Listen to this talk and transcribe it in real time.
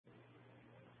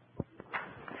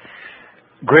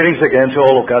Greetings again to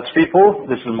all of God's people.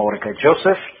 This is Mordecai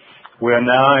Joseph. We are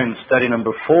now in study number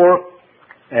 4,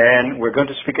 and we're going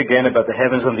to speak again about the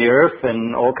heavens and the earth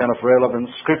and all kind of relevant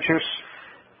scriptures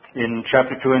in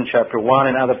chapter 2 and chapter 1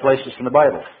 and other places in the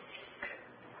Bible.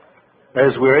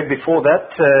 As we read before that,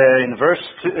 in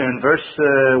verse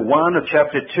 1 of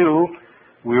chapter 2,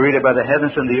 we read about the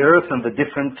heavens and the earth and the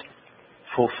different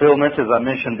fulfillments, as I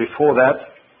mentioned before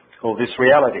that, of this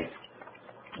reality.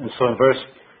 And so in verse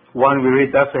 1 we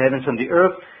read, "Thus the heavens and the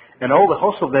earth, and all the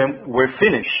hosts of them were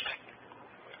finished."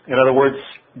 In other words,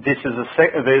 this is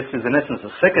in essence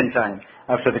the second time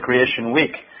after the creation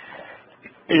week.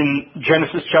 In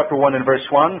Genesis chapter 1 and verse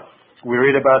 1, we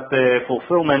read about the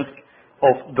fulfillment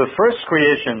of the first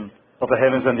creation of the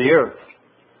heavens and the earth.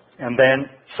 And then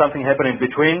something happened in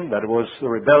between, that was the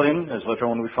rebellion, as later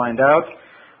on we find out,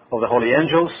 of the holy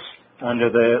angels under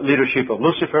the leadership of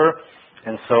Lucifer.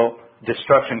 And so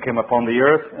destruction came upon the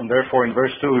earth, and therefore in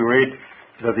verse 2 we read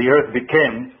that the earth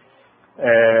became,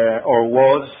 or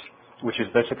was, which is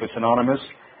basically synonymous,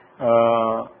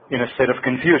 in a state of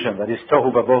confusion. That is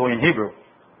tohu vabohu in Hebrew.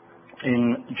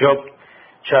 In Job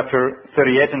chapter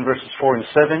 38 and verses 4 and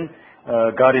 7,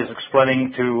 God is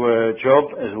explaining to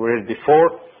Job, as we read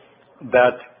before,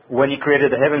 that when he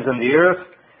created the heavens and the earth,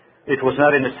 it was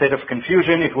not in a state of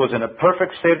confusion, it was in a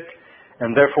perfect state.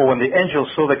 And therefore, when the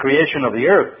angels saw the creation of the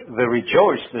earth, they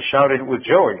rejoiced, they shouted with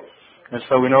joy. And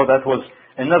so we know that was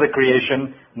another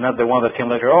creation, not the one that came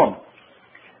later on.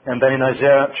 And then in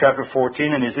Isaiah chapter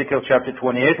 14 and Ezekiel chapter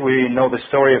 28, we know the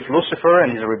story of Lucifer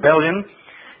and his rebellion.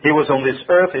 He was on this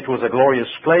earth, it was a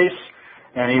glorious place,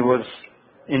 and he was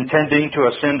intending to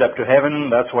ascend up to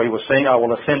heaven. That's why he was saying, "I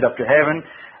will ascend up to heaven,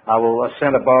 I will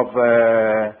ascend above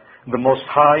the Most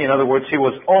High." In other words, he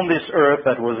was on this earth,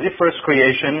 that was the first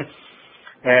creation,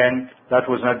 and that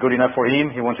was not good enough for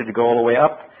him. He wanted to go all the way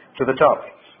up to the top.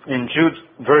 In Jude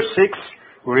verse 6,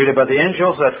 we read about the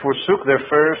angels that forsook their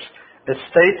first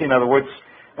estate, in other words,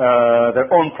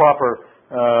 their own proper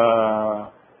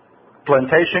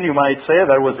plantation, you might say.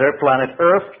 That was their planet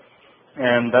Earth,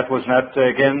 and that was not,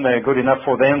 again, good enough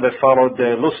for them. They followed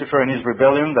Lucifer and his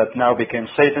rebellion, that now became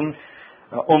Satan,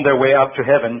 on their way up to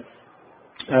heaven,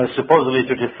 supposedly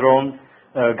to dethrone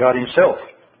God himself.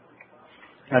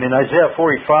 And in Isaiah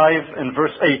 45 and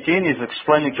verse 18, he's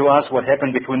explaining to us what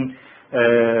happened between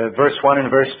verse 1 and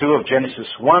verse 2 of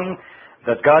Genesis 1,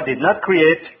 that God did not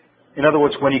create, in other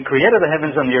words, when he created the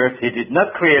heavens and the earth, he did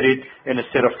not create it in a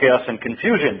state of chaos and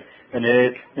confusion. And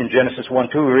in Genesis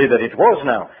 1:2, we read that it was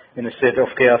now in a state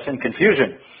of chaos and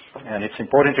confusion. And it's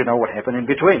important to know what happened in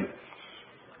between.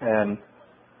 And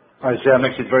Isaiah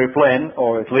makes it very plain,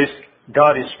 or at least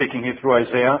God is speaking here through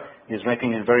Isaiah. He's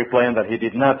making it very plain that he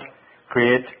did not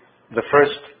create the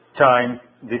first time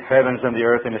the heavens and the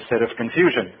earth in a state of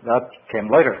confusion. That came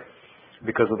later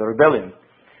because of the rebellion.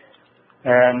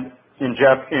 And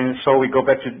so we go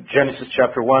back to Genesis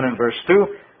chapter 1 and verse 2,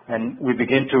 and we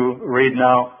begin to read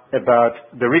now about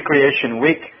the recreation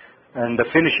week and the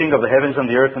finishing of the heavens and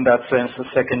the earth in that sense the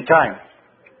second time.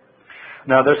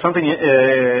 Now there's something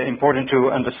important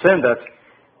to understand,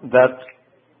 that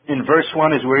in verse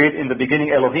 1, as we read, "In the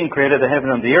beginning Elohim created the heaven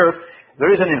and the earth," there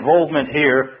is an involvement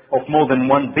here of more than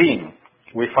one being.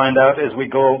 We find out as we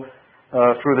go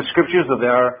through the scriptures that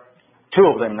there are two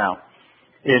of them now.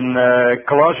 In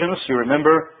Colossians, you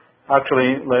remember,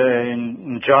 actually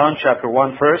in John chapter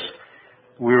 1 first,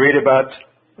 we read about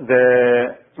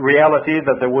the reality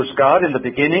that there was God in the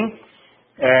beginning,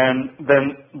 and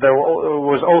then there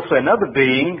was also another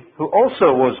being who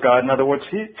also was God. In other words,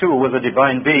 he too was a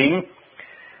divine being,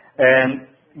 and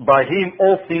by him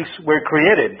all things were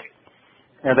created.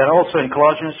 And then also in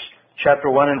Colossians chapter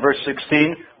 1 and verse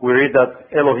 16, we read that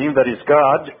Elohim, that is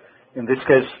God, in this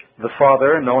case the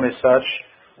Father, known as such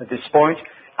at this point,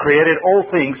 created all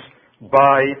things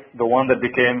by the one that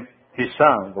became his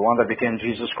Son, the one that became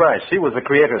Jesus Christ. He was the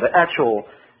creator, the actual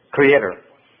creator.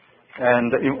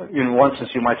 And in one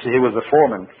sense you might say he was the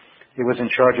foreman. He was in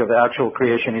charge of the actual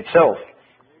creation itself.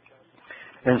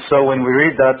 And so when we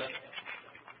read that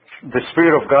the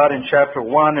Spirit of God in chapter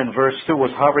 1 and verse 2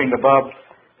 was hovering above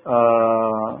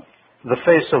the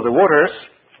face of the waters,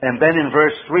 and then in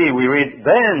verse 3 we read,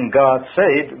 "Then God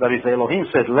said," that is Elohim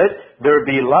said, "Let there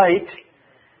be light."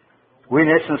 We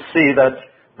in essence see that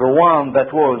the one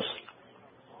that was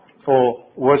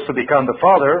to become the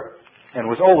Father, and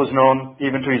was always known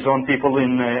even to his own people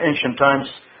in ancient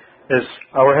times as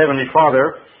our Heavenly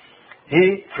Father,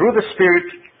 he, through the Spirit,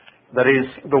 that is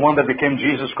the one that became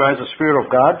Jesus Christ, the Spirit of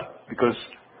God, because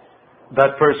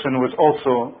that person was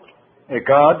also a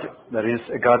God, that is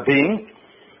a God being,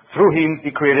 through him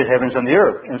he created heavens and the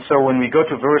earth. And so when we go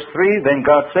to verse 3, then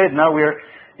God said, now we're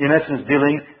in essence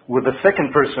dealing with the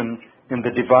second person in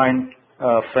the divine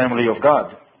family of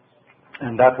God.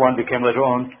 And that one became later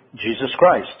on Jesus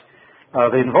Christ.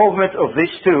 The involvement of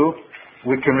these two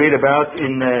we can read about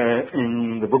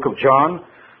in the book of John,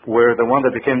 where the one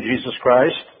that became Jesus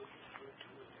Christ,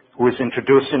 who is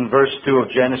introduced in verse 2 of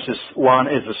Genesis 1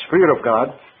 as the Spirit of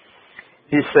God,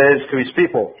 he says to his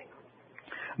people,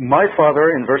 my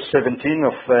Father, in verse 17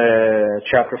 of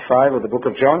chapter 5 of the book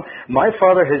of John, my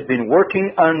Father has been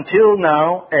working until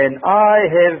now, and I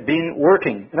have been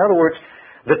working. In other words,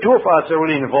 the two of us are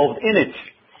really involved in it,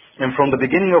 and from the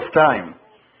beginning of time.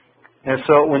 And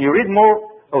so when you read more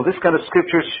of this kind of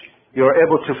scriptures, you're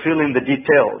able to fill in the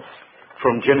details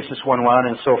from Genesis 1:1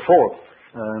 and so forth.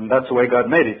 And that's the way God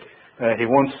made it. He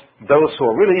wants those who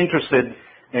are really interested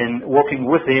in walking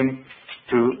with him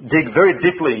to dig very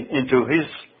deeply into his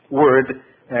word,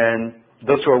 and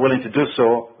those who are willing to do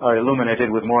so are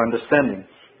illuminated with more understanding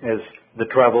as they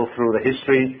travel through the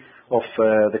history of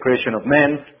the creation of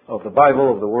man, of the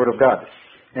Bible, of the Word of God.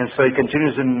 And so he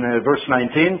continues in verse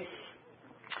 19,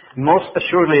 most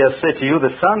assuredly I say to you,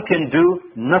 the Son can do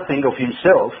nothing of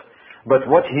himself, but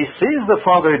what he sees the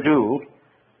Father do,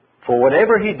 for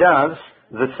whatever he does,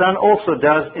 the Son also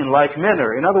does in like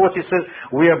manner. In other words, he says,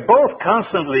 we are both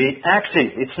constantly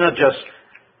active. It's not just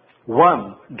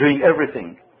one doing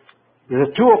everything.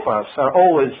 The two of us are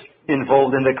always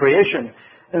involved in the creation.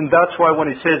 And that's why when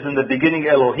he says in the beginning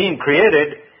Elohim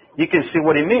created, you can see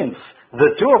what he means.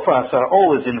 The two of us are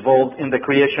always involved in the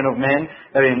creation of man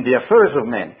and in the affairs of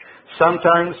man.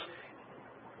 Sometimes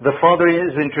the Father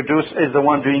is introduced as the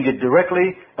one doing it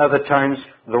directly. Other times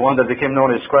the one that became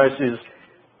known as Christ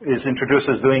is introduced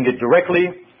as doing it directly,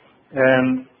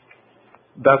 and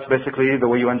that's basically the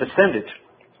way you understand it.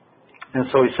 And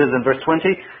so he says in verse 20,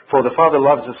 for the Father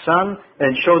loves the Son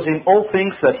and shows him all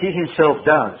things that he himself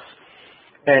does.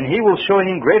 And he will show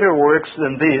him greater works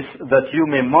than this, that you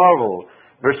may marvel.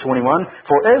 Verse 21,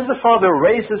 for as the Father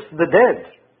raises the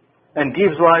dead and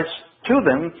gives life to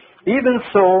them, even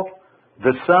so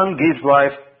the Son gives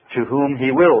life to whom he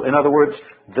will. In other words,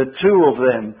 the two of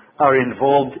them are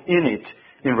involved in it,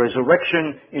 in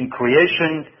resurrection, in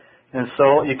creation, and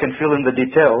so you can fill in the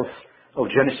details of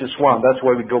Genesis 1. That's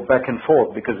why we go back and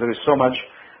forth, because there is so much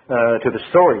to the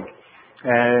story.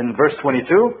 And verse 22,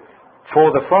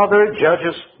 for the Father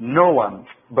judges no one,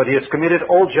 but he has committed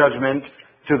all judgment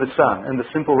to the Son. And the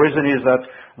simple reason is that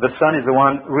the Son is the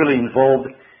one really involved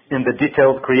in the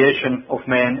detailed creation of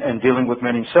man and dealing with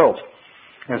man himself.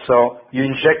 And so you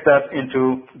inject that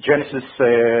into Genesis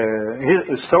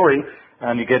story,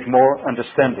 and you get more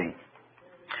understanding.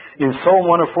 In Psalm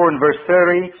 104 and verse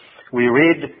 30, we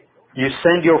read, you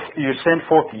send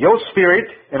forth your Spirit.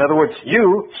 In other words,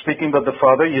 you, speaking about the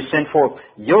Father, you send forth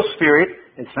your Spirit.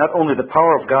 It's not only the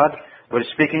power of God, but it's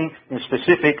speaking in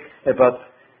specific about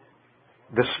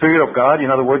the Spirit of God. In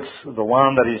other words, the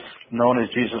one that is known as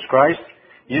Jesus Christ.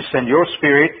 You send your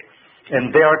Spirit,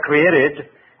 and they are created,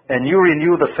 and you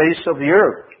renew the face of the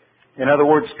earth. In other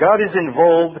words, God is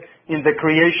involved in the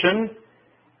creation.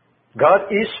 God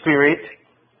is Spirit,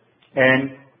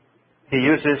 and he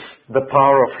uses the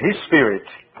power of his Spirit,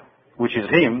 which is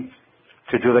him,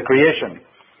 to do the creation.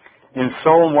 In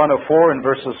Psalm 104 and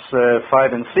verses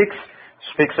 5 and 6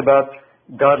 speaks about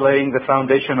God laying the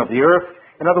foundation of the earth.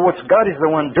 In other words, God is the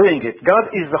one doing it.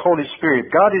 God is the Holy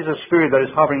Spirit. God is a Spirit that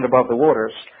is hovering above the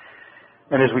waters.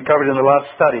 And as we covered in the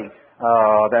last study,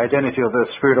 the identity of the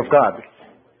Spirit of God.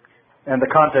 And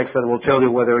the context that will tell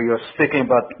you whether you're speaking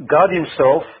about God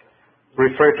himself,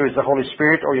 referred to as the Holy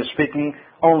Spirit, or you're speaking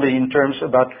only in terms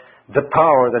about the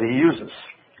power that he uses,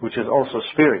 which is also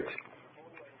Spirit.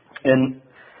 In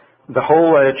the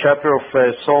whole chapter of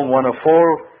Psalm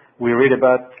 104, we read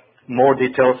about more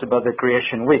details about the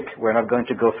creation week. We're not going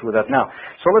to go through that now.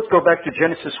 So let's go back to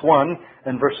Genesis 1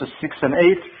 and verses 6 and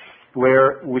 8,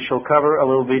 where we shall cover a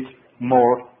little bit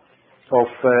more of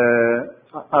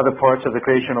other parts of the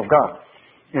creation of God.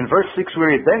 In verse 6 we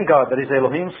read, then God, that is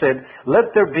Elohim, said,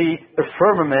 let there be a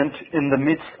firmament in the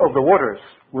midst of the waters.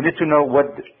 We need to know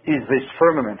what is this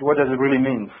firmament. What does it really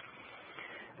mean?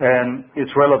 And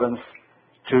its relevance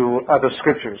to other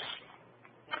scriptures.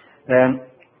 And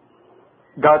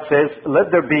God says,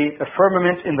 let there be a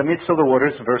firmament in the midst of the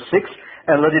waters, verse 6,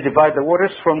 and let it divide the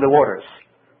waters from the waters.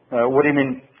 What do you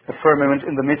mean, a firmament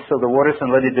in the midst of the waters,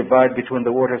 and let it divide between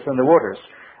the waters and the waters?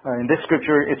 In this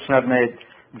scripture, it's not made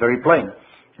very plain.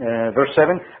 Verse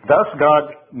 7, thus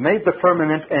God made the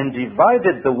firmament and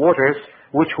divided the waters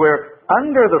which were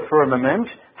under the firmament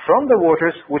from the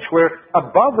waters which were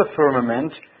above the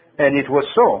firmament, and it was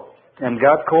so. And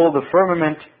God called the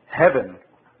firmament heaven.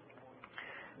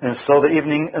 And so the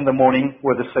evening and the morning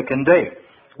were the second day.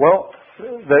 Well,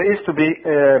 there is to be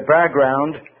a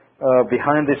background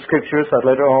behind the scriptures that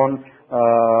later on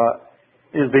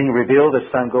is being revealed as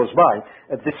time goes by.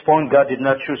 At this point, God did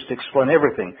not choose to explain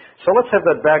everything. So let's have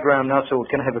that background now so we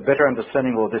can have a better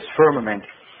understanding of this firmament,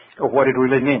 of what it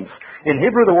really means. In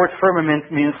Hebrew, the word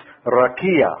firmament means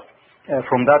rakia.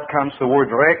 From that comes the word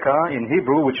reka in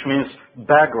Hebrew, which means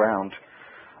background.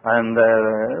 And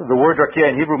the word rakia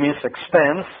in Hebrew means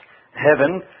expanse,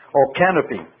 heaven, or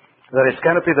canopy. That is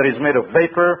canopy that is made of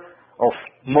vapor, of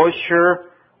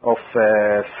moisture, of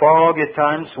fog at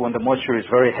times when the moisture is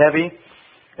very heavy.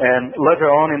 And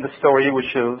later on in the story we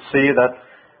shall see that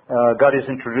God is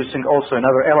introducing also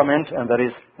another element, and that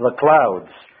is the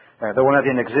clouds. They were not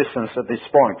in existence at this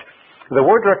point. The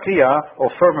word rakia,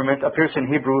 or firmament, appears in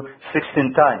Hebrew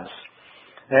 16 times.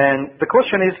 And the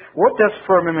question is, what does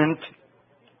firmament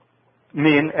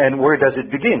mean, and where does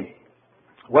it begin?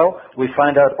 Well, we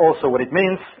find out also what it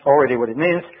means,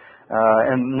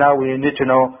 and now we need to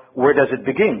know, where does it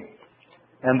begin?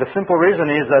 And the simple reason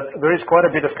is that there is quite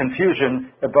a bit of confusion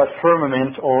about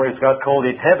firmament, or as God called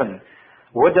it, heaven.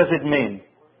 What does it mean?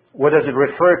 What does it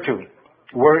refer to?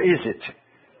 Where is it?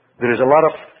 There is a lot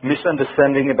of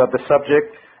misunderstanding about the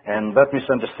subject, and that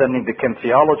misunderstanding became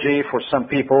theology for some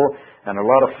people, and a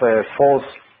lot of false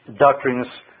doctrines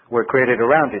were created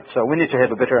around it. So we need to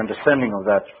have a better understanding of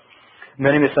that.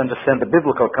 Many misunderstand the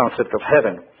biblical concept of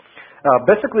heaven.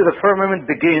 Basically, the firmament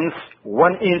begins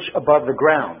 1 inch above the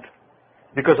ground,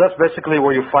 because that's basically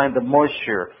where you find the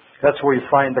moisture. That's where you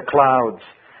find the clouds.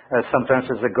 Sometimes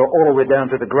as they go all the way down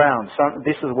to the ground.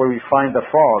 This is where we find the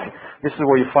fog. This is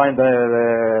where you find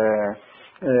the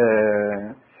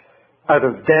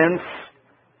either dense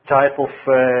type of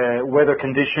weather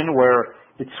condition where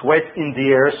it's wet in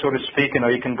the air, so to speak.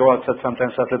 You can go outside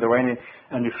sometimes after the rain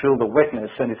and you feel the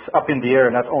wetness, and it's up in the air,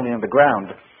 not only on the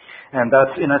ground. And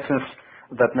that's, in essence,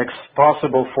 that makes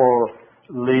possible for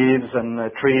leaves and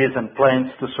trees and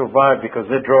plants to survive, because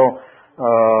they draw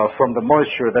from the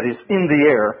moisture that is in the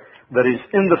air, that is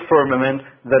in the firmament,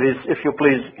 that is, if you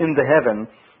please, in the heaven,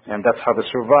 and that's how they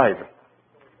survive.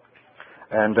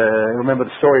 And remember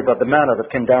the story about the manna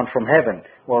that came down from heaven.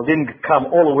 Well, it didn't come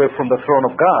all the way from the throne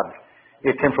of God.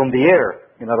 It came from the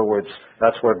air. In other words,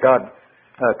 that's where God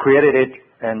created it,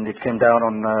 and it came down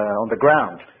on the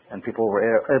ground, and people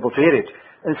were able to eat it.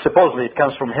 And supposedly it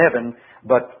comes from heaven,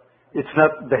 but it's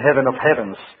not the heaven of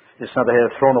heavens. It's not the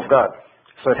throne of God.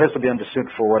 So it has to be understood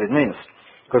for what it means.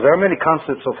 Because there are many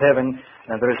concepts of heaven,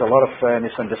 and there is a lot of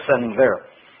misunderstanding there.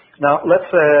 Now, let's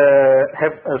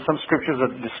have some scriptures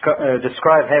that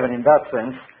describe heaven in that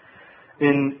sense.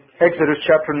 In Exodus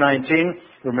chapter 19,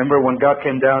 remember when God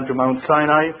came down to Mount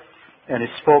Sinai and He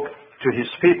spoke to His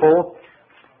people,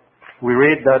 we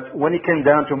read that when He came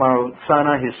down to Mount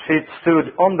Sinai, His feet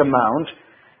stood on the mount,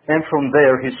 and from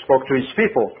there He spoke to His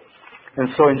people. And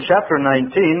so in chapter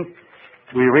 19,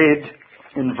 we read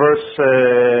in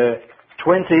verse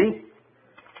 20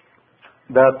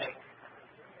 that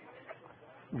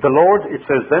the Lord, it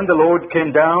says, then the Lord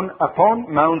came down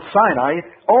upon Mount Sinai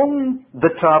on the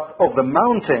top of the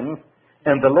mountain,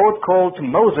 and the Lord called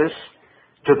Moses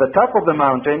to the top of the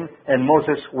mountain, and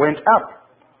Moses went up.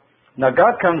 Now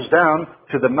God comes down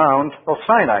to the Mount of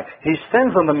Sinai. He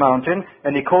stands on the mountain,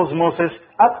 and He calls Moses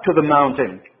up to the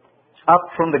mountain, up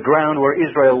from the ground where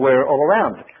Israel were all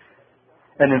around.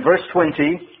 And in verse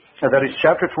 20, that is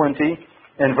chapter 20,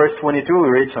 and verse 22, we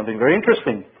read something very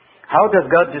interesting. How does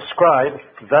God describe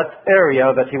that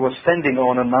area that He was standing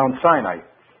on Mount Sinai?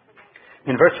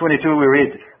 In verse 22 we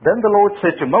read, then the Lord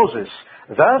said to Moses,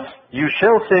 thus you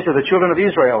shall say to the children of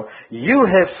Israel, you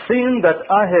have seen that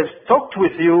I have talked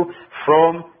with you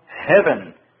from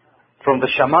heaven, from the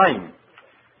Shamayim.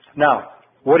 Now,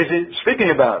 what is He speaking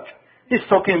about? He's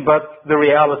talking about the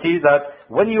reality that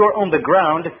when you are on the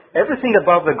ground, everything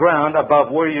above the ground,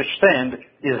 above where you stand,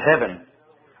 is heaven.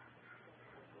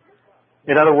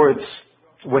 In other words,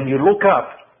 when you look up,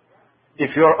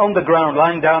 if you are on the ground,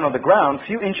 lying down on the ground, a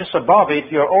few inches above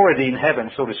it, you're already in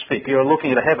heaven, so to speak. You're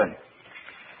looking at heaven.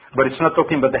 But it's not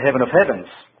talking about the heaven of heavens,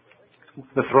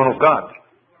 the throne of God.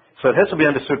 So it has to be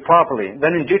understood properly.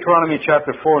 Then in Deuteronomy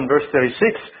chapter 4 and verse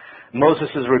 36, Moses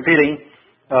is repeating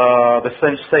the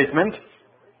same statement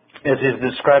as he's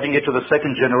describing it to the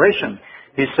second generation.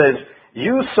 He says,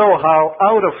 you saw how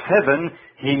out of heaven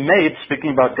He made,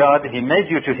 speaking about God, He made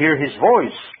you to hear His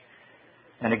voice.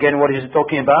 And again, what is He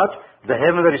talking about? The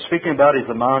heaven that He's speaking about is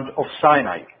the Mount of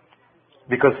Sinai.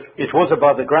 Because it was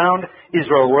above the ground,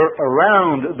 Israel were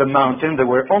around the mountain, they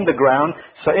were on the ground,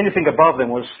 so anything above them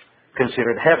was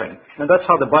considered heaven. And that's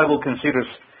how the Bible considers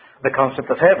the concept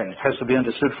of heaven. It has to be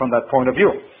understood from that point of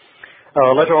view.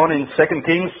 Later on in 2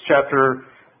 Kings chapter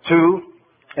 2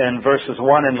 and verses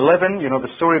 1 and 11, you know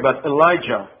the story about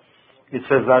Elijah. It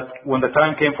says that when the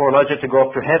time came for Elijah to go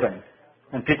up to heaven,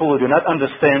 and people who do not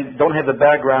understand, don't have the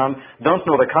background, don't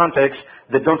know the context,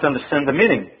 they don't understand the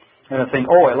meaning. And they think,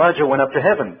 oh, Elijah went up to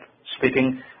heaven,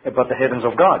 speaking about the heavens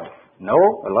of God. No,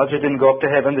 Elijah didn't go up to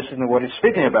heaven. This isn't what he's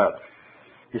speaking about.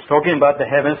 He's talking about the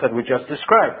heavens that we just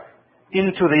described.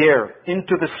 Into the air,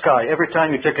 into the sky. Every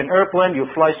time you take an airplane, you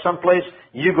fly someplace,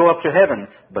 you go up to heaven.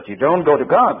 But you don't go to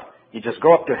God. You just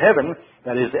go up to heaven,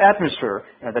 that is the atmosphere,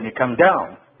 and then you come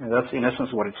down. And that's in essence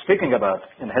what it's speaking about.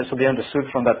 And it has to be understood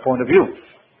from that point of view.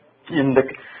 In the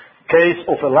case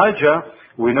of Elijah,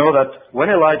 we know that when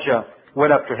Elijah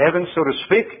went up to heaven, so to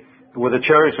speak, with the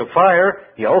chariots of fire,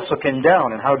 he also came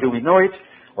down. And how do we know it?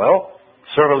 Well,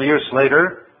 several years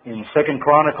later, in 2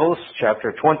 Chronicles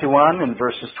chapter 21 and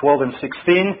verses 12 and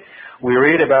 16, we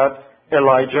read about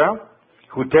Elijah,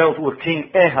 who dealt with King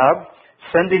Ahab,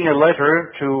 sending a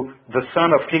letter to the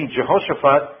son of King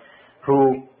Jehoshaphat,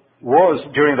 who was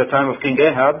during the time of King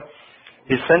Ahab.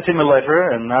 He sent him a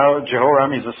letter, and now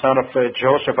Jehoram is the son of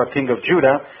Jehoshaphat, king of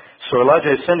Judah. So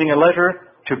Elijah is sending a letter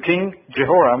to King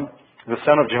Jehoram, the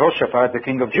son of Jehoshaphat, the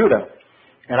king of Judah.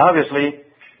 And obviously,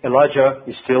 Elijah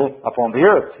is still upon the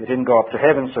earth. He didn't go up to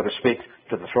heaven, so to speak,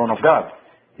 to the throne of God.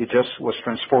 He just was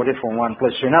transported from one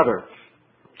place to another.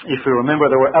 If you remember,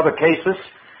 there were other cases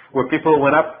where people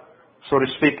went up, so to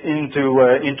speak,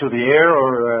 into the air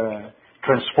or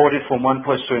transported from one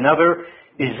place to another.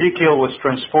 Ezekiel was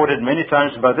transported many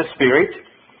times by the Spirit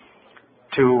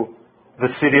to the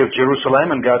city of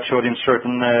Jerusalem, and God showed him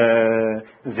certain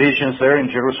visions there in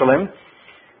Jerusalem.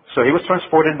 So he was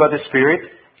transported by the Spirit.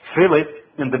 Philip,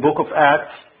 in the book of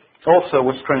Acts, also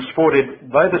was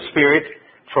transported by the Spirit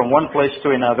from one place to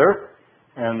another,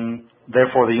 and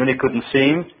therefore the eunuch couldn't see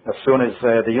him. As soon as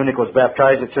the eunuch was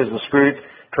baptized, it says the Spirit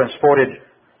transported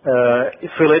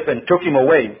Philip and took him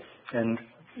away. And,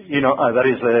 that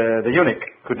is, the eunuch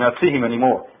could not see him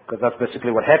anymore, because that's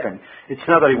basically what happened. It's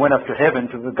not that he went up to heaven,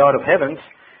 to the God of heavens,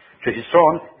 to his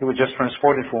throne. He was just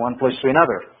transported from one place to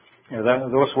another.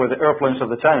 Those were the airplanes of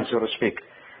the time, so to speak.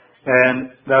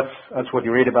 And that's what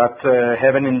you read about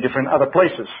heaven in different other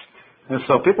places. And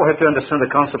so people have to understand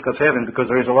the concept of heaven, because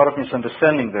there is a lot of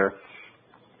misunderstanding there.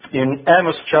 In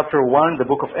Amos chapter 1, the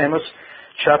book of Amos,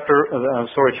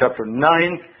 chapter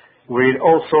 9, we read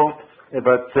also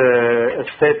about a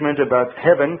statement about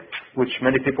heaven, which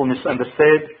many people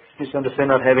misunderstand,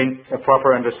 not having a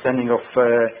proper understanding of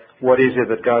what is it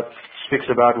that God speaks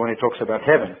about when he talks about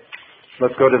heaven.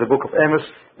 Let's go to the book of Amos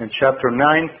in chapter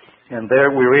 9. And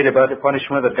there we read about the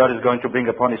punishment that God is going to bring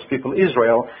upon his people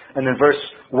Israel. And in verse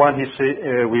 1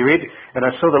 we read, "And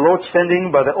I saw the Lord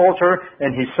standing by the altar,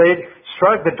 and he said,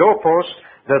 Strike the doorposts,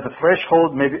 that the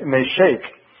threshold may shake,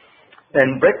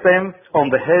 and break them on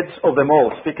the heads of them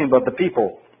all," speaking about the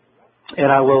people. "And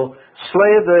I will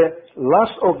slay the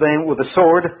last of them with the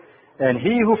sword, and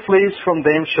he who flees from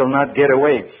them shall not get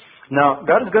away." Now,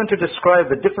 God is going to describe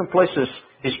the different places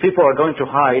his people are going to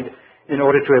hide in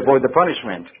order to avoid the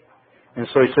punishment. And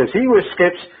so he says, "He who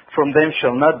escapes from them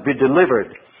shall not be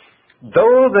delivered.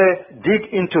 Though they dig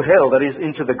into hell," that is,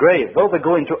 into the grave, "though they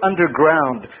go into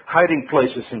underground hiding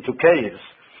places, into caves,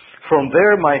 from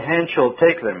there my hand shall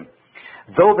take them.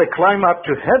 Though they climb up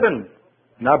to heaven,"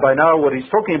 now what he's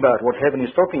talking about, what heaven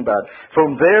is talking about,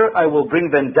 "from there I will bring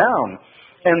them down.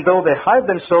 And though they hide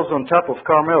themselves on top of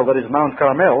Carmel," that is Mount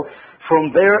Carmel,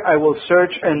 "from there I will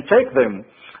search and take them.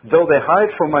 Though they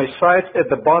hide from my sight at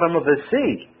the bottom of the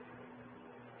sea,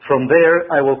 from there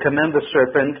I will command the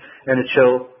serpent, and it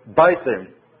shall bite them.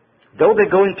 Though they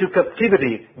go into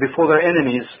captivity before their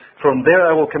enemies, from there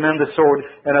I will command the sword,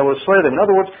 and I will slay them." In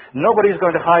other words, nobody is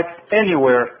going to hide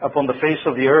anywhere upon the face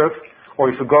of the earth, or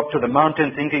if you go up to the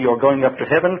mountain thinking you're going up to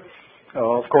heaven.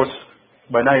 Of course,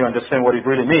 by now you understand what it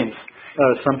really means.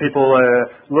 Some people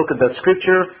look at that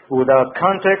scripture without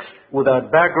context,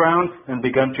 without background, and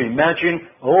begin to imagine,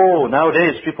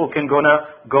 nowadays people can go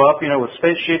up, with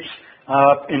spaceships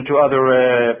up into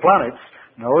other planets.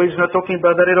 No, he's not talking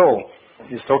about that at all.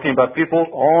 He's talking about people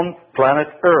on planet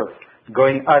Earth,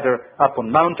 going either up on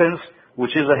mountains,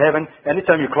 which is a heaven.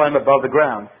 Anytime you climb above the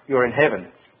ground, you're in heaven.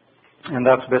 And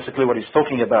that's basically what he's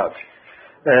talking about.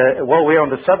 While we're on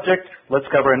the subject, let's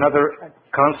cover another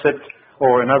concept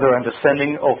or another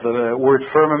understanding of the word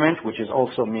firmament, which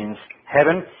also means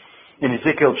heaven. In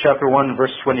Ezekiel chapter 1,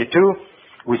 verse 22,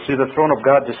 we see the throne of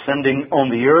God descending on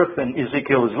the earth, and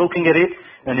Ezekiel is looking at it,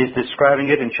 and he's describing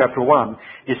it in chapter 1.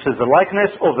 He says, "The likeness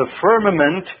of the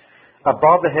firmament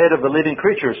above the head of the living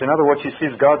creatures. In other words, he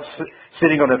sees God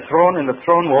sitting on a throne, and the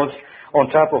throne was on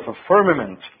top of a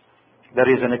firmament that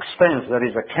is an expanse, that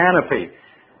is a canopy.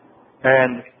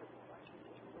 And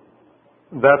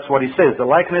that's what he says. The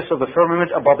likeness of the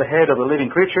firmament above the head of the living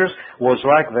creatures was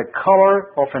like the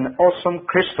color of an awesome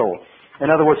crystal. In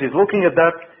other words, he's looking at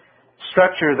that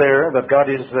structure there that God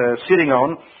is sitting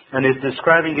on, and is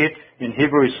describing it. In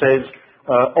Hebrew it says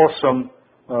awesome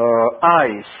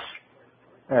eyes,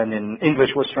 and in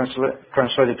English was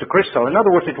translated to crystal. In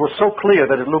other words, it was so clear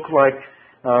that it looked like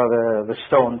the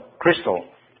stone crystal.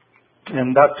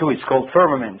 And that too is called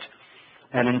firmament.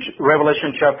 And in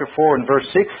Revelation chapter 4 and verse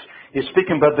 6, he's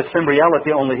speaking about the same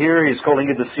reality, only here he's calling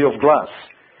it the sea of glass.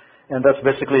 And that's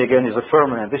basically, again, is a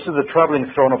firmament. This is the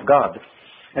traveling throne of God.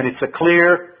 And it's a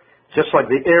clear, just like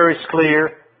the air is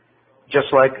clear, just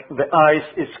like the ice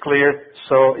is clear,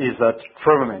 so is that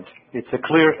firmament. It's a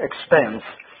clear expanse.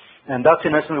 And that's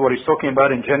in essence what he's talking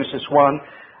about in Genesis 1,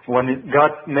 when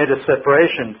God made a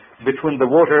separation between the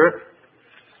water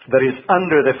that is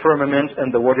under the firmament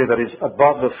and the water that is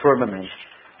above the firmament.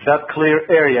 That clear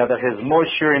area that has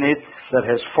moisture in it, that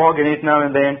has fog in it now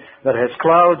and then, that has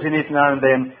clouds in it now and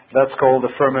then, that's called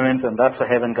the firmament, and that's the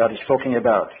heaven God is talking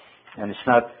about. And it's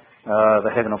not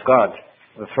the heaven of God,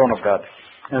 the throne of God.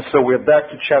 And so we're back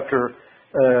to chapter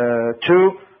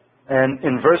 2, and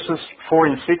in verses 4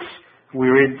 and 6, we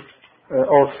read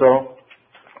also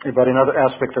about another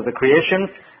aspect of the creation.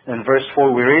 In verse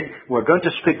 4 we read, we're going to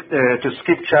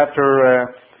skip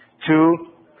chapter 2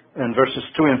 and verses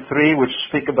 2 and 3, which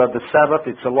speak about the Sabbath.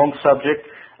 It's a long subject.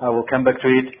 I will come back to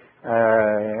it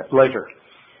later.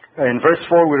 In verse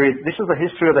 4 we read, this is the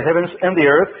history of the heavens and the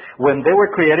earth when they were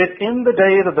created in the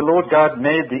day that the Lord God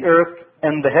made the earth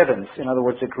and the heavens. In other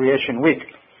words, the creation week.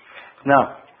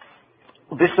 Now,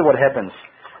 this is what happens.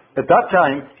 At that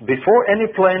time, before any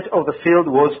plant of the field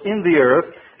was in the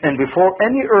earth, and before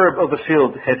any herb of the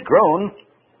field had grown,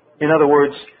 in other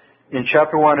words, in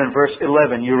chapter 1 and verse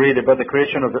 11, you read about the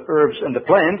creation of the herbs and the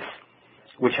plants,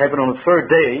 which happened on the third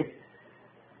day,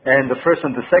 and the first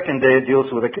and the second day deals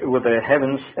with the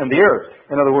heavens and the earth.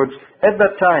 In other words, at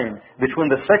that time, between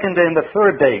the second day and the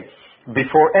third day,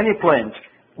 before any plant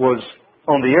was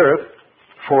on the earth,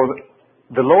 for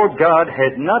the Lord God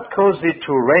had not caused it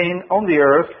to rain on the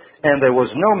earth, and there was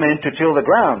no man to till the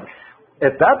ground.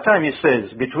 At that time, he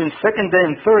says, between second day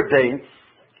and third day,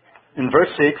 in verse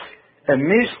 6, a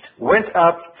mist went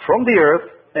up from the earth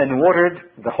and watered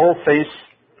the whole face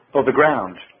of the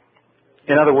ground.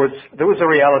 In other words, there was a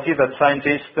reality that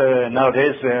scientists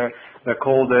nowadays, they're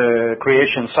called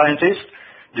creation scientists,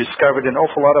 discovered an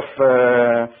awful lot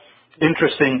of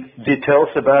interesting details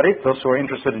about it. Those who are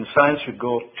interested in science should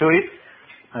go to it.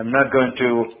 I'm not going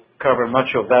to cover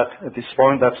much of that at this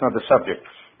point. That's not the subject.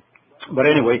 But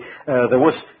anyway, there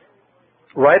was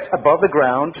right above the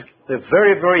ground a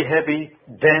very, very heavy,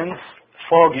 dense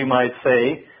fog, you might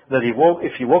say, that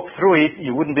if you walked through it,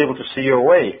 you wouldn't be able to see your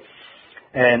way.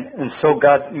 And so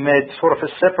God made sort of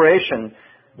a separation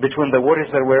between the waters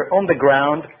that were on the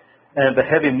ground and the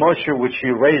heavy moisture which he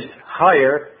raised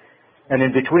higher, and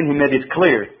in between he made it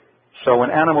clear. So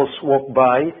when animals walk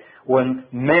by, when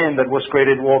man that was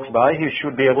created walks by, he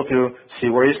should be able to see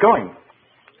where he's going.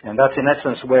 And that's in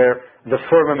essence where the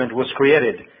firmament was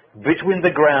created, between the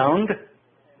ground,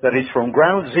 that is from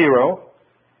ground zero,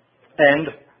 and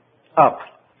up.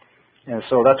 And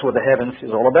so that's what the heavens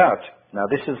is all about. Now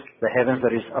this is the heavens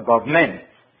that is above men.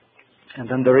 And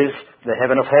then there is the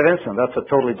heaven of heavens, and that's a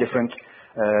totally different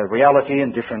reality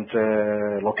and different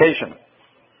location.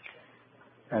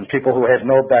 And people who have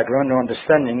no background, no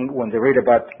understanding, when they read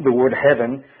about the word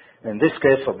heaven, in this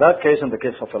case, or that case, in the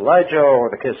case of Elijah, or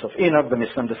the case of Enoch, they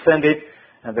misunderstand it,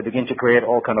 and they begin to create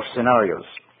all kind of scenarios.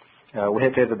 We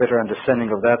have to have a better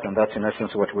understanding of that, and that's in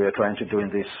essence what we are trying to do in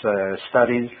this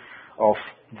study of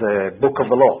the book of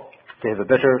the law, to have a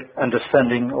better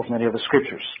understanding of many of the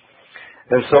scriptures.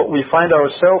 And so we find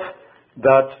ourselves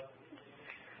that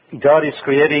God is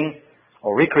creating,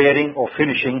 or recreating, or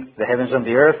finishing the heavens and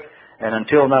the earth, and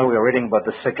until now we are reading about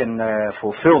the second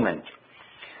fulfillment.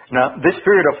 Now, this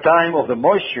period of time of the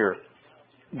moisture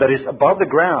that is above the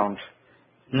ground,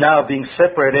 now being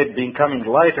separated, becoming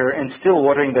lighter, and still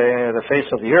watering the face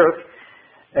of the earth,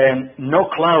 and no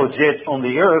clouds yet on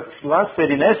the earth,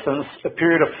 lasted in essence a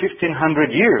period of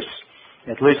 1,500 years.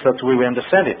 At least that's the way we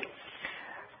understand it.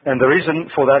 And the reason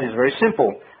for that is very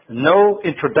simple. No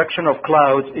introduction of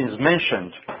clouds is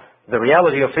mentioned, the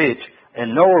reality of it,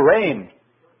 and no rain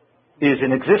is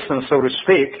in existence, so to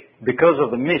speak, because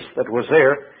of the mist that was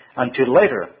there until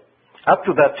later. Up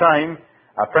to that time,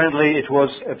 apparently it was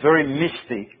a very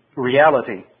misty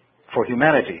reality for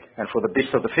humanity and for the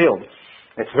beasts of the field.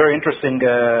 It's very interesting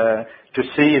to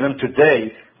see even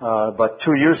today. About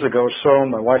 2 years ago or so,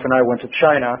 my wife and I went to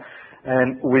China,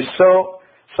 and we saw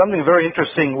something very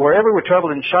interesting. Wherever we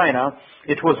traveled in China,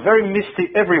 it was very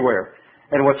misty everywhere.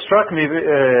 And what struck me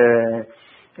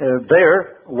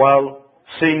there, while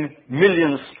seeing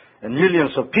millions and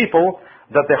millions of people,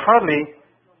 that they hardly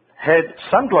had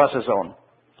sunglasses on.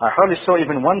 I hardly saw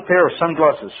even one pair of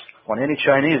sunglasses on any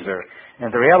Chinese there.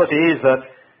 And the reality is that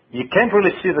you can't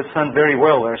really see the sun very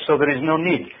well there, so there is no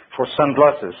need for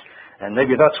sunglasses. And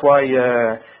maybe that's why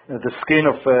the skin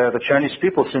of the Chinese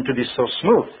people seem to be so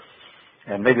smooth.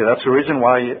 And maybe that's the reason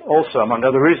why also, among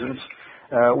other reasons,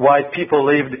 why people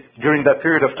lived during that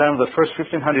period of time, the first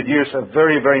 1,500 years, a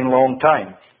very, very long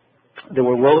time. They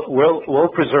were well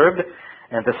preserved,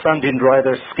 and the sun didn't dry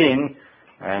their skin,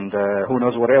 and who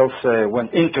knows what else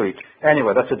went into it.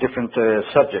 Anyway, that's a different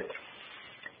subject.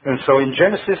 And so in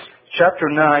Genesis chapter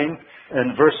 9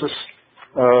 and verses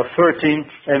 13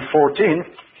 and 14,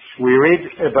 we read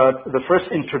about the first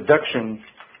introduction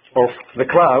of the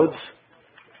clouds.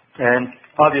 And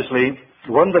obviously,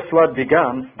 when the flood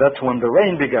began, that's when the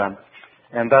rain began.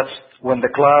 And that's when the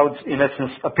clouds, in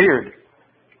essence, appeared.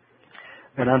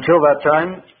 And until that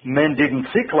time, men didn't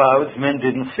see clouds, men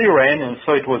didn't see rain, and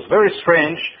so it was very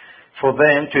strange for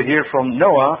them to hear from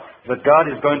Noah that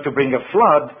God is going to bring a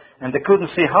flood, and they couldn't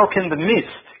see how can the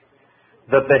mist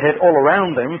that they had all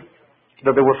around them,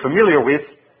 that they were familiar with,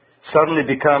 suddenly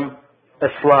become a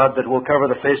flood that will cover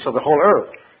the face of the whole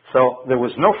earth. So there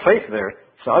was no faith there.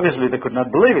 So obviously they could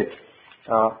not believe it.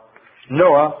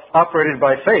 Noah operated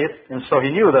by faith, and so he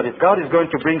knew that if God is going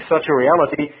to bring such a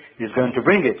reality, He's going to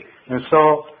bring it. And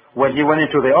so when he went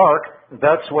into the ark,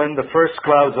 that's when the first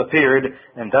clouds appeared,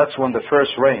 and that's when the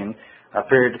first rain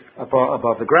appeared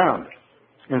above the ground.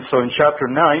 And so in chapter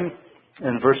 9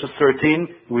 and verses 13,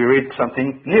 we read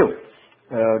something new.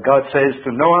 God says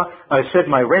to Noah, I set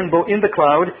my rainbow in the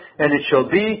cloud, and it shall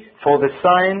be for the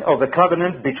sign of the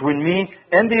covenant between me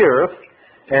and the earth.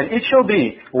 And it shall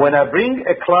be when I bring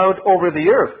a cloud over the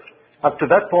earth. Up to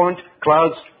that point,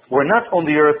 clouds were not on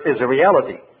the earth as a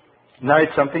reality. Now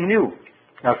it's something new.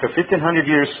 After 1,500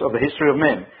 years of the history of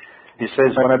men, He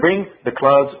says, when I bring the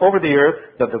clouds over the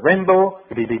earth, that the rainbow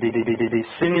be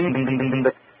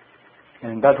singing.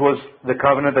 And that was the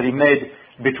covenant that He made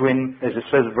between, as it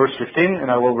says, verse 15,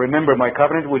 and I will remember my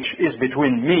covenant, which is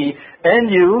between me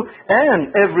and you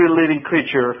and every living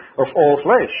creature of all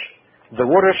flesh. The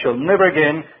water shall never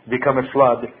again become a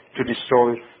flood to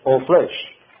destroy all flesh.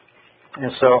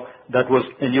 And so that was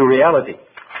a new reality.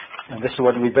 And this is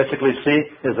what we basically see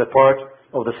as a part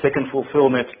of the second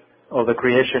fulfillment of the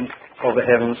creation of the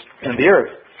heavens and the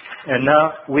earth. And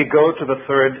now we go to the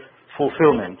third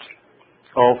fulfillment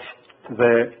of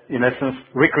the, in essence,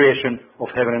 recreation of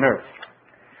heaven and earth.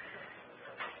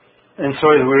 And so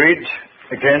as we read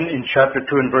again in chapter 2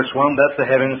 and verse 1, that the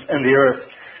heavens and the earth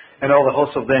and all the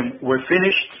hosts of them were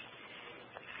finished,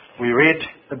 we read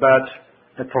about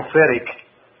the prophetic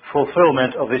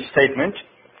fulfillment of this statement.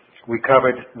 We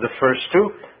covered the first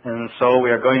two, and so we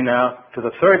are going now to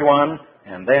the third one,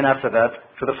 and then after that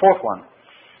to the fourth one.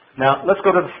 Now let's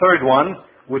go to the third one,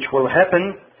 which will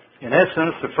happen. In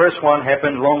essence, the first one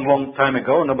happened long time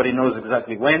ago. Nobody knows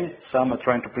exactly when. Some are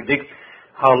trying to predict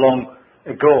how long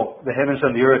ago the heavens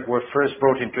and the earth were first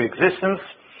brought into existence.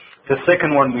 The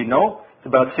second one we know. It's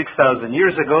about 6,000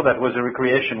 years ago. That was a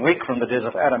recreation week from the days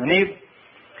of Adam and Eve.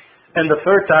 And the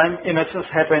third time, in essence,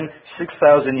 happened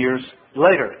 6,000 years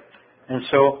later. And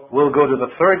so we'll go to the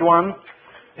third one.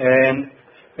 And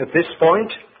at this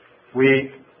point,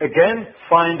 we again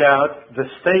find out the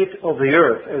state of the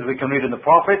earth, as we can read in the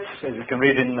prophets, as we can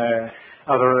read in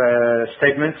other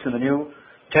statements in the New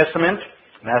Testament,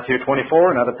 Matthew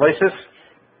 24 and other places.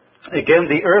 Again,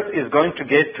 the earth is going to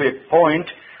get to a point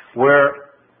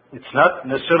where it's not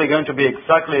necessarily going to be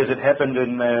exactly as it happened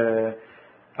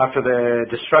after the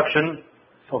destruction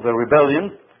of the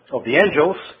rebellion of the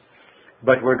angels,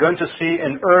 but we're going to see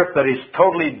an earth that is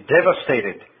totally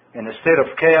devastated in a state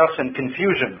of chaos and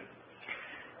confusion.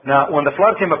 Now, when the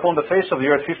flood came upon the face of the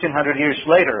earth 1,500 years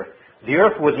later, the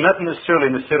earth was not necessarily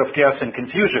in a state of chaos and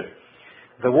confusion.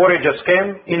 The water just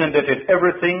came, inundated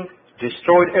everything,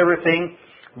 destroyed everything,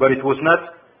 but it was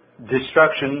not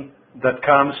destruction that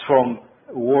comes from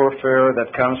warfare,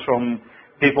 that comes from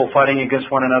people fighting against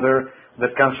one another,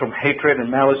 that comes from hatred and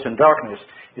malice and darkness.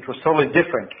 It was totally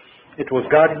different. It was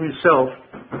God Himself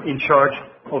in charge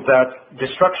of that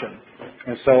destruction.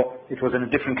 And so it was in a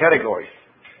different category.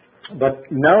 But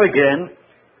now again,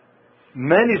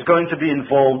 man is going to be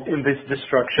involved in this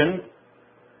destruction.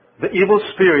 The evil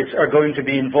spirits are going to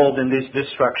be involved in this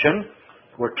destruction.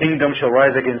 where kingdom shall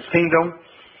rise against kingdom,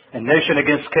 and nation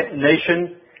against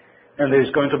nation, and there's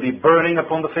going to be burning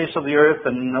upon the face of the earth,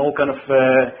 and all kind of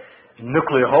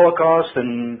nuclear holocaust,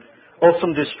 and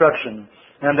awesome destruction.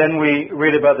 And then we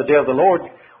read about the day of the Lord,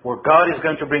 where God is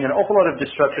going to bring an awful lot of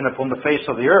destruction upon the face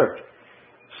of the earth.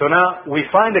 So now we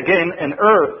find again an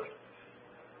earth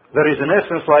that is in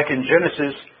essence like in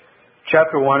Genesis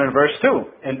chapter 1 and verse 2.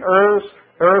 An earth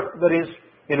that is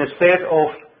in a state of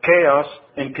chaos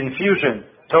and confusion.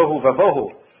 Tohu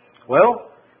vabohu. Well,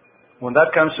 when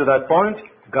that comes to that point,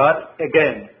 God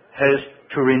again has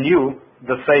to renew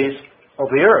the face of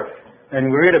the earth.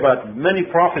 And we read about many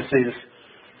prophecies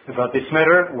about this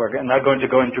matter. We're not going to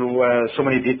go into so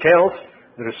many details.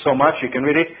 There is so much. You can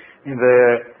read it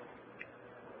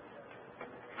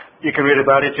You can read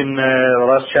about it in the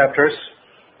last chapters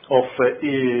of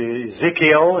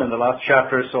Ezekiel and the last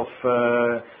chapters of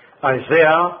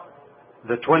Isaiah,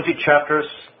 the 20 chapters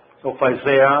of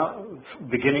Isaiah,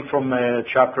 beginning from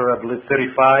chapter, I believe,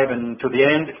 35 and to the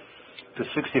end, to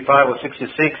 65 or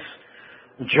 66.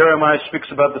 Jeremiah speaks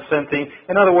about the same thing.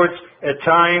 In other words, a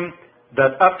time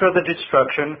that after the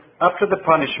destruction, after the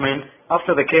punishment,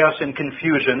 after the chaos and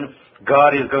confusion,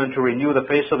 God is going to renew the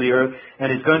face of the earth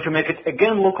and is going to make it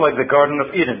again look like the Garden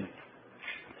of Eden.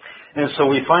 And so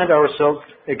we find ourselves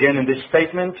again in this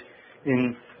statement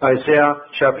in Isaiah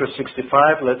chapter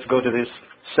 65. Let's go to this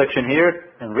section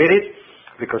here and read it,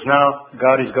 because now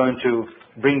God is going to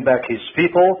bring back His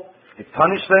people. He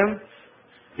punished them.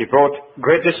 He brought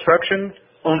great destruction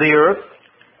on the earth.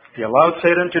 He allowed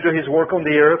Satan to do his work on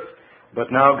the earth. But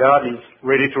now God is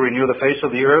ready to renew the face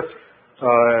of the earth.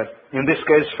 In this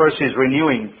case, first He's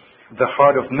renewing the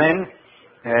heart of men,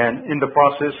 and in the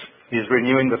process, He's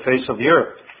renewing the face of the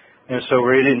earth. And so we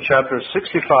read in chapter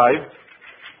 65,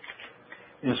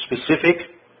 in specific,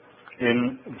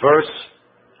 in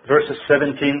verses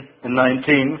 17 and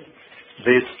 19,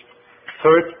 this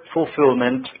third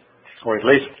fulfillment, or at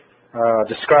least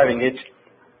describing it,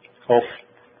 of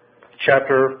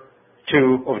chapter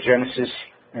 2 of Genesis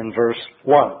and verse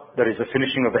 1. That is the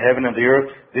finishing of the heaven and the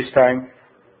earth, this time,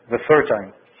 the third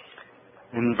time.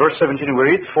 In verse 17 we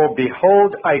read, "For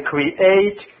behold, I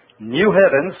create new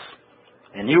heavens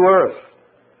and new earth."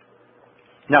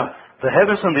 Now, the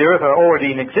heavens and the earth are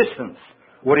already in existence.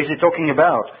 What is he talking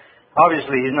about?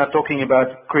 Obviously, he's not talking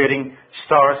about creating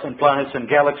stars and planets and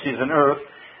galaxies and earth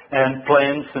and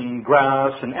plants and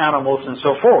grass and animals and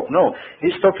so forth. No,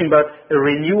 he's talking about a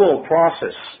renewal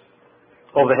process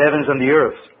of the heavens and the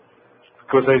earth,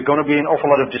 because there's going to be an awful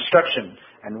lot of destruction,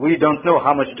 and we don't know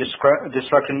how much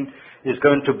destruction is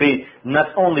going to be, not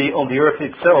only on the earth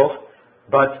itself,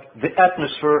 but the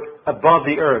atmosphere above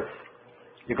the earth.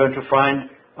 You're going to find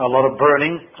a lot of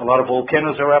burning, a lot of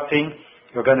volcanoes erupting.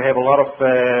 You're going to have a lot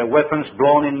of weapons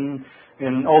blown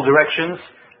in all directions.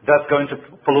 That's going to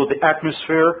pollute the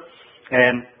atmosphere,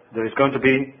 and there is going to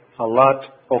be a lot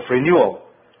of renewal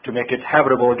to make it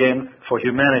habitable again for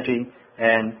humanity,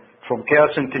 and from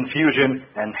chaos and confusion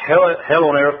and hell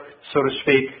on earth, so to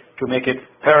speak, to make it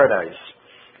paradise.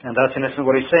 And that's in essence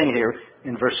what he's saying here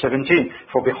in verse 17.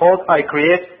 "For behold, I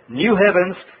create new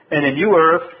heavens and a new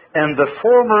earth, and the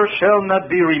former shall not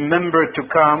be remembered to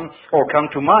come or come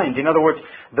to mind." In other words,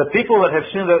 the people that have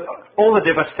seen all the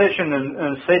devastation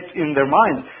and set in their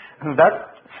minds,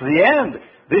 that's the end.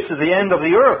 This is the end of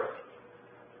the earth.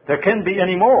 There can't be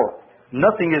any more.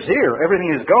 Nothing is here.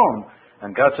 Everything is gone.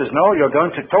 And God says, no, you're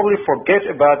going to totally forget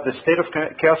about the state of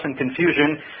chaos and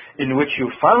confusion in which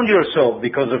you found yourself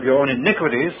because of your own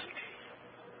iniquities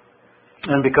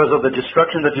and because of the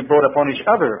destruction that you brought upon each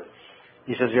other.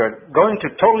 He says, you're going to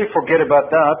totally forget about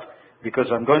that,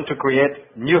 because I'm going to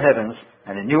create new heavens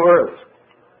and a new earth.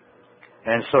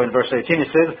 And so in verse 18 he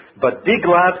says, "But be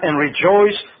glad and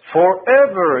rejoice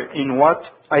forever in what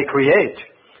I create.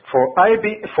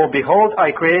 For behold,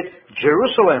 I create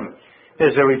Jerusalem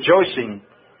as a rejoicing,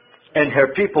 and her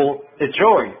people a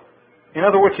joy." In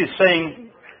other words, he's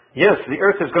saying, yes, the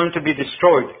earth is going to be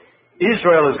destroyed.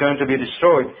 Israel is going to be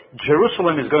destroyed.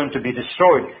 Jerusalem is going to be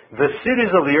destroyed. The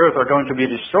cities of the earth are going to be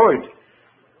destroyed.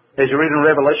 As you read in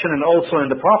Revelation and also in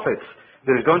the prophets,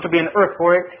 there is going to be an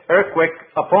earthquake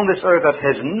upon this earth that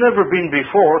has never been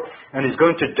before, and is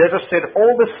going to devastate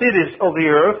all the cities of the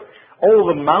earth, all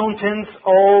the mountains,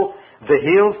 all the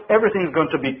hills. Everything is going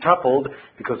to be toppled,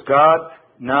 because God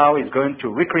now is going to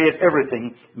recreate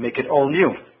everything, make it all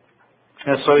new.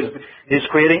 And so he's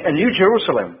creating a new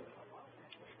Jerusalem.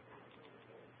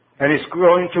 And he's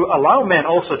going to allow men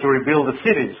also to rebuild the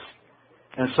cities.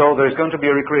 And so there's going to be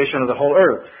a recreation of the whole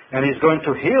earth. And he's going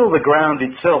to heal the ground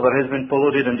itself that has been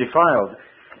polluted and defiled.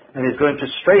 And he's going to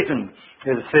straighten,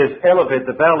 as it says, elevate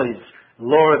the valleys,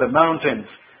 lower the mountains,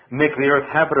 make the earth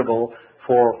habitable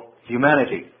for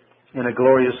humanity in a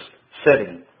glorious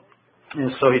setting.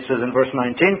 And so he says in verse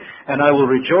 19, and I will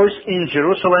rejoice in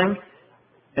Jerusalem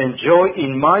and joy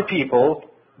in my people.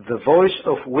 The voice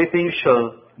of weeping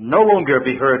shall no longer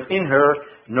be heard in her,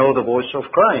 nor the voice of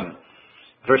crying.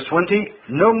 Verse 20,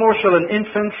 no more shall an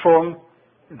infant from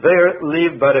there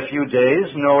live but a few days,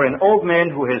 nor an old man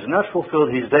who has not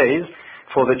fulfilled his days,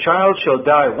 for the child shall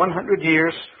die 100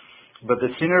 years, but the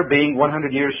sinner being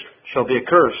 100 years shall be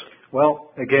accursed.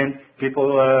 Well, again,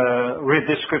 people read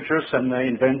these scriptures and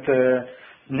invent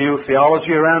new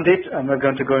theology around it. I'm not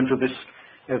going to go into this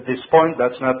at this point.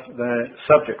 That's not the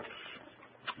subject.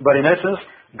 But in essence,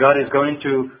 God is going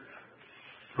to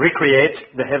recreate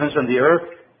the heavens and the earth.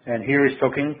 And here he's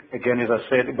talking, again, as I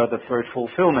said, about the third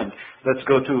fulfillment. Let's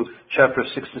go to chapter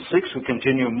 66. We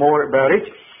continue more about it.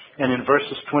 And in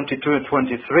verses 22 and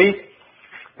 23,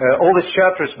 all these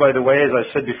chapters, by the way, as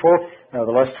I said before,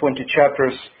 the last 20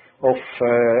 chapters of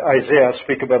Isaiah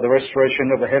speak about the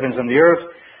restoration of the heavens and the earth,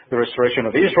 the restoration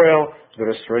of Israel, the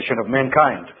restoration of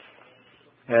mankind.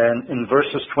 And in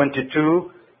verses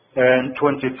 22 and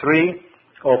 23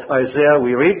 of Isaiah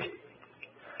we read,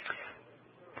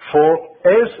 for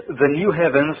as the new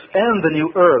heavens and the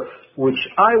new earth, which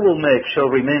I will make, shall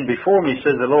remain before me,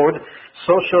 says the Lord,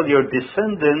 so shall your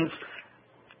descendants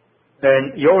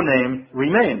and your name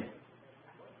remain.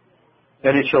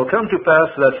 And it shall come to pass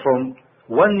that from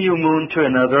one new moon to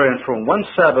another, and from one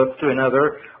Sabbath to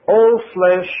another, all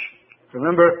flesh,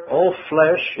 remember, all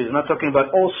flesh, he's not talking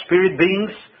about all spirit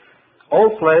beings,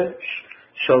 all flesh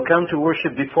shall come to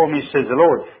worship before me, says the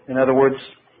Lord. In other words,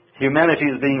 humanity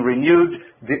is being renewed,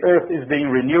 the earth is being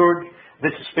renewed.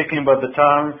 This is speaking about the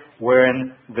time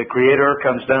when the Creator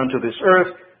comes down to this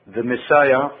earth, the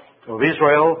Messiah of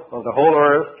Israel, of the whole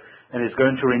earth, and is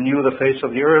going to renew the face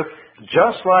of the earth,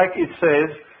 just like it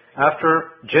says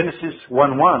after Genesis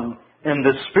 1:1, and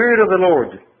the Spirit of the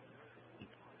Lord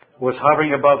was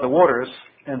hovering above the waters,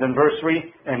 and then verse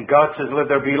 3, and God says, let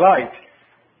there be light.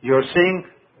 You're seeing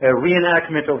a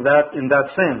reenactment of that in that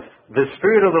sense. The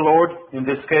Spirit of the Lord, in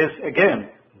this case, again,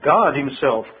 God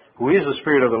Himself, who is the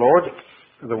Spirit of the Lord,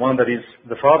 the one that is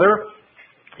the Father,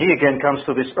 He again comes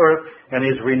to this earth and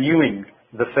is renewing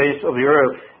the face of the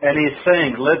earth. And He's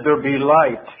saying, let there be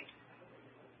light.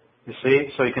 You see,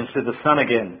 so you can see the sun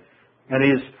again. And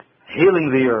He's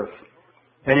healing the earth.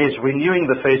 And He's renewing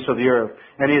the face of the earth.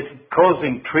 And He's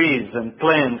causing trees and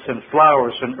plants and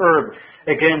flowers and herb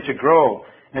again to grow.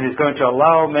 And He's going to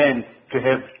allow men to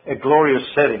have a glorious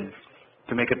setting,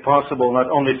 to make it possible not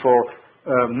only for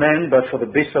men, but for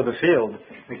the beasts of the field,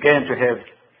 again to have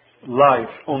life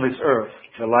on this earth,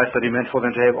 the life that He meant for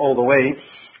them to have all the way.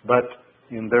 But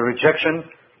in the rejection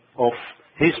of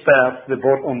His path, they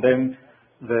brought on them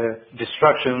the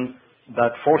destruction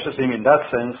that forces Him, in that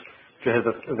sense, to have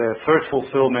the third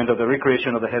fulfillment of the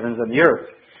recreation of the heavens and the earth.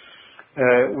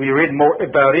 We read more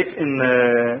about it in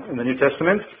the New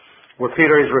Testament, where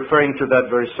Peter is referring to that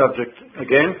very subject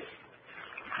again.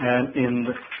 And in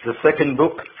the second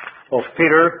book of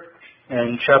Peter,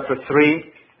 in chapter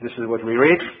 3, this is what we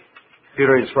read.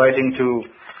 Peter is writing to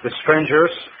the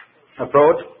strangers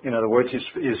abroad. In other words,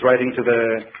 he's writing to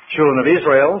the children of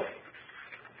Israel,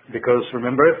 because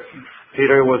remember,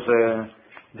 Peter was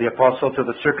the apostle to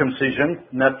the circumcision,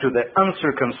 not to the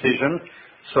uncircumcision.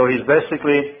 So he's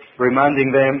basically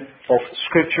reminding them of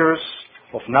scriptures,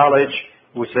 of knowledge,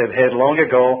 which they've had long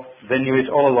ago. They knew it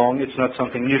all along. It's not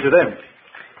something new to them.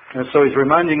 And so he's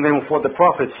reminding them of what the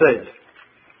prophet said.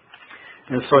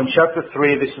 And so in chapter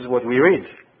 3, this is what we read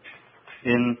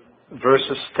in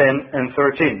verses 10 and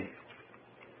 13.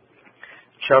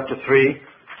 Chapter 3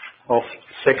 of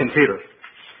 2 Peter.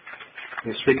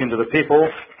 He's speaking to the people,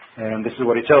 and this is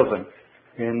what he tells them.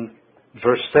 In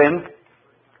verse 10,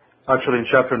 actually in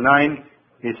chapter 9,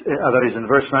 that is in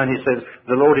verse 9, he says,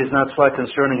 the Lord is not slack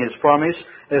concerning His promise,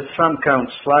 as some count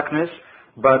slackness,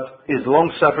 but is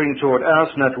long-suffering toward us,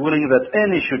 not willing that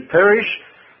any should perish.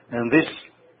 And this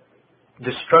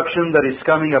destruction that is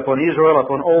coming upon Israel,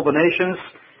 upon all the nations,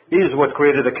 is what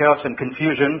created the chaos and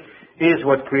confusion, is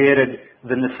what created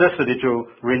the necessity to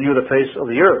renew the face of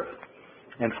the earth,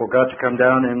 and for God to come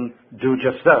down and do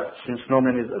just that, since no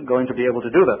man is going to be able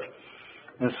to do that.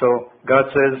 And so God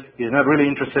says He's not really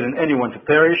interested in anyone to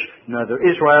perish, neither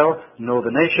Israel nor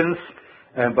the nations,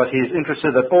 but He is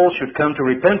interested that all should come to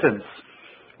repentance.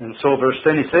 And so verse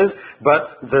 10 he says,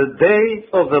 but the day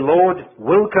of the Lord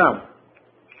will come.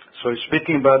 So he's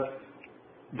speaking about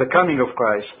the coming of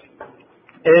Christ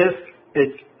as a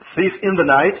thief in the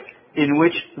night, in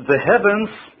which the heavens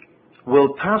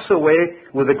will pass away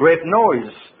with a great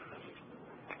noise,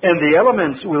 and the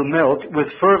elements will melt with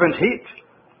fervent heat.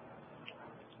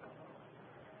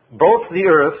 Both the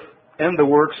earth and the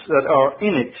works that are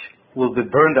in it will be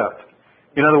burned up.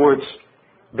 In other words,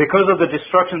 because of the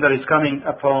destruction that is coming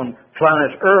upon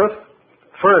planet Earth,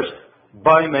 first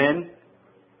by man,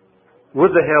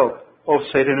 with the help of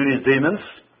Satan and his demons,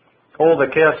 all the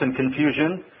chaos and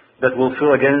confusion that will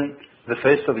fill again the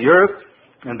face of the earth,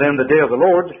 and then the day of the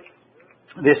Lord,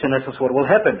 this in essence what will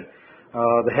happen.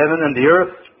 The heaven and the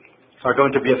earth are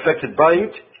going to be affected by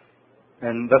it,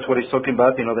 and that's what he's talking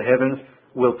about. The heavens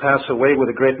will pass away with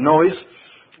a great noise,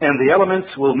 and the elements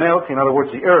will melt. In other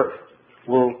words, the earth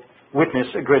will witness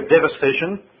a great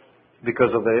devastation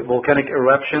because of the volcanic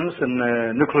eruptions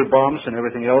and nuclear bombs and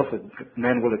everything else.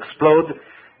 Man will explode,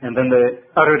 and then the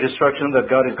utter destruction that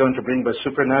God is going to bring by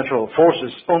supernatural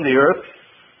forces on the earth.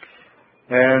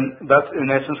 And that's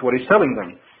in essence what he's telling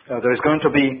them. There is going to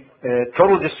be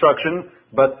total destruction,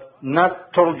 but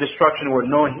not total destruction where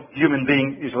no human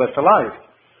being is left alive,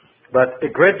 but a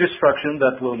great destruction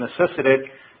that will necessitate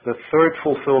the third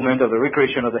fulfillment of the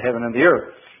recreation of the heaven and the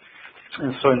earth.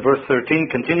 And so in verse 13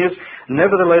 continues,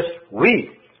 nevertheless,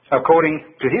 we, according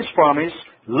to his promise,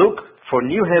 look for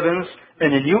new heavens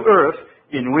and a new earth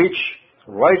in which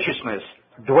righteousness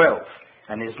dwells.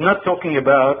 And he's not talking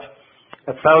about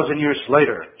 1,000 years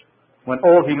later, when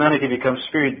all humanity becomes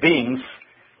spirit beings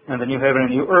and the new heaven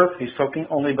and new earth. He's talking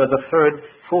only about the third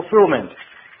fulfillment.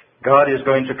 God is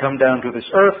going to come down to this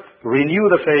earth, renew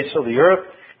the face of the earth,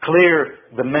 clear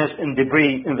the mess and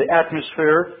debris in the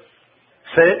atmosphere,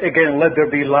 say again, let there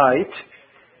be light,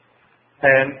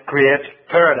 and create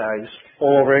paradise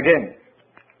all over again.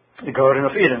 The Garden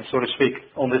of Eden, so to speak,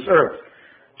 on this earth,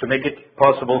 to make it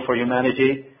possible for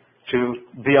humanity to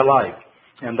be alive.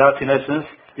 And that, in essence,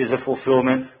 is a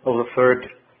fulfillment of the third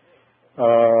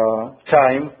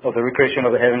time of the recreation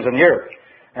of the heavens and the earth.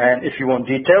 And if you want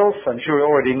details, I'm sure you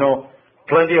already know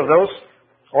plenty of those.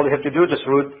 All you have to do is just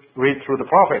read through the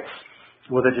prophets,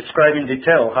 where they describe in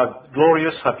detail how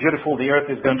glorious, how beautiful the earth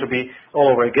is going to be all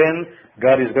over again.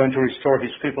 God is going to restore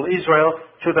his people Israel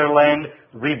to their land,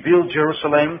 rebuild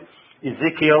Jerusalem.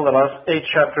 Ezekiel, the last 8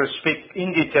 chapters, speak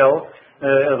in detail,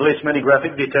 at least many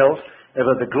graphic details,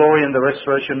 about the glory and the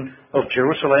restoration of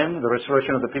Jerusalem, the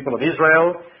restoration of the people of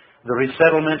Israel, the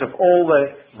resettlement of all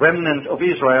the remnant of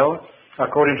Israel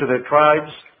according to their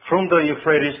tribes from the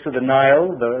Euphrates to the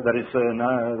Nile, that is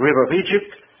the river of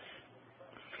Egypt,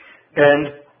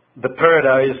 and the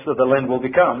paradise that the land will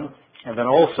become, and then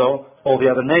also all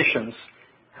the other nations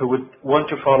who would want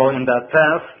to follow in that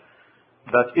path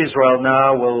that Israel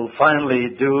now will finally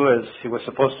do as he was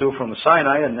supposed to from the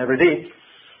Sinai and never did,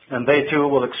 and they too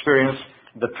will experience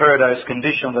the paradise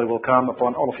condition that will come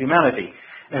upon all of humanity.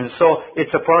 And so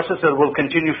it's a process that will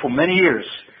continue for many years,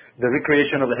 the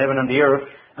recreation of the heaven and the earth,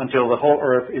 until the whole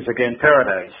earth is again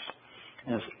paradise.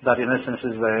 And that in essence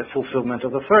is the fulfillment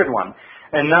of the third one.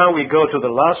 And now we go to the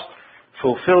last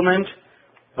fulfillment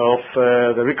of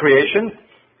the recreation,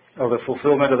 of the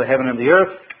fulfillment of the heaven and the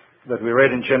earth, that we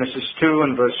read in Genesis 2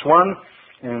 and verse 1.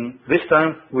 And this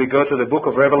time we go to the book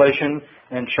of Revelation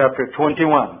and chapter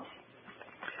 21.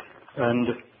 And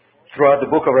throughout the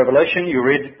book of Revelation you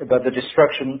read about the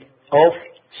destruction of,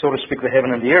 so to speak, the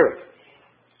heaven and the earth.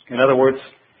 In other words,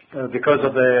 because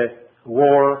of the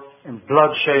war and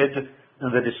bloodshed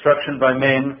and the destruction by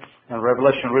men, and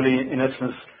Revelation really, in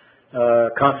essence,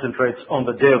 concentrates on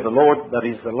the day of the Lord. That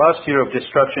is the last year of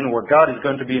destruction, where God is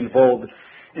going to be involved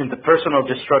in the personal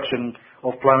destruction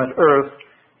of planet Earth,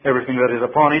 everything that is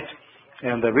upon it,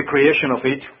 and the recreation of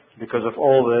it, because of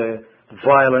all the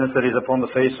violence that is upon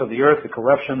the face of the earth, the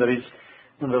corruption that is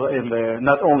in the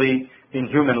not only in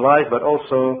human life, but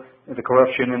also the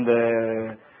corruption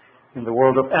in the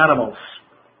world of animals,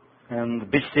 and the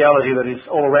bestiality that is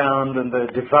all around, and the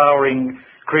devouring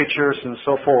creatures and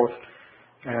so forth,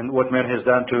 and what man has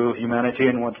done to humanity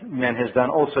and what man has done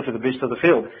also to the beasts of the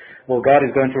field. Well, God is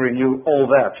going to renew all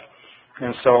that.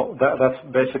 And so that's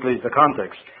basically the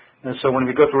context. And so when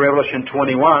we go to Revelation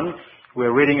 21,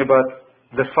 we're reading about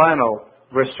the final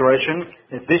restoration.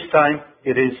 At this time,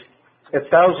 it is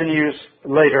 1,000 years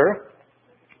later,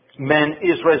 man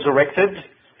is resurrected,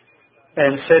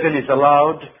 and Satan is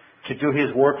allowed to do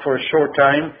his work for a short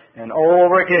time, and all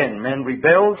over again, man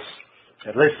rebels,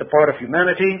 at least a part of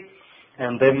humanity,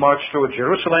 and they march toward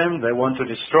Jerusalem. They want to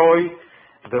destroy,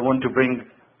 they want to bring,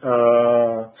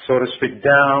 so to speak,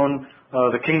 down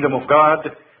the kingdom of God,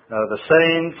 the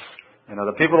saints, and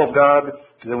the people of God.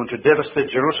 They want to devastate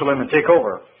Jerusalem and take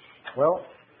over. Well,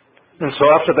 and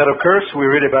so after that occurs, we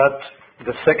read about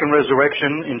the second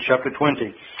resurrection in chapter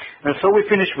 20. And so we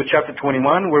finish with chapter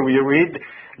 21, where we read,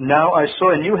 "Now I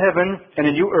saw a new heaven and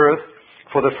a new earth,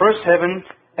 For the first heaven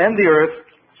and the earth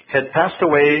had passed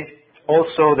away,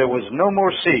 also there was no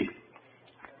more sea.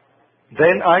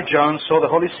 Then I, John, saw the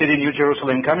holy city, New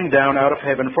Jerusalem, coming down out of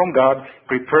heaven from God,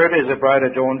 prepared as a bride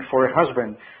adorned for her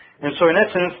husband. And so in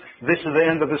essence, this is the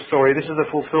end of the story. This is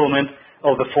the fulfillment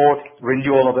of the fourth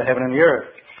renewal of the heaven and the earth.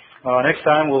 Next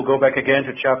time we'll go back again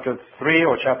to chapter 3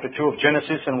 or chapter 2 of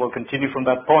Genesis, and we'll continue from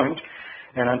that point.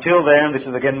 And until then, this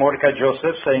is again Mordecai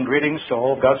Joseph saying greetings to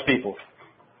all of God's people.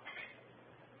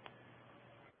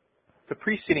 The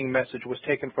preceding message was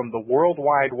taken from the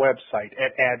worldwide website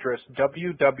at address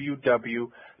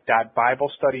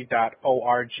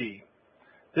www.biblestudy.org.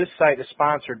 This site is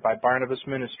sponsored by Barnabas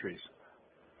Ministries.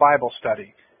 Bible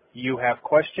Study. You have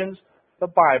questions, the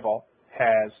Bible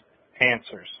has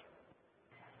answers.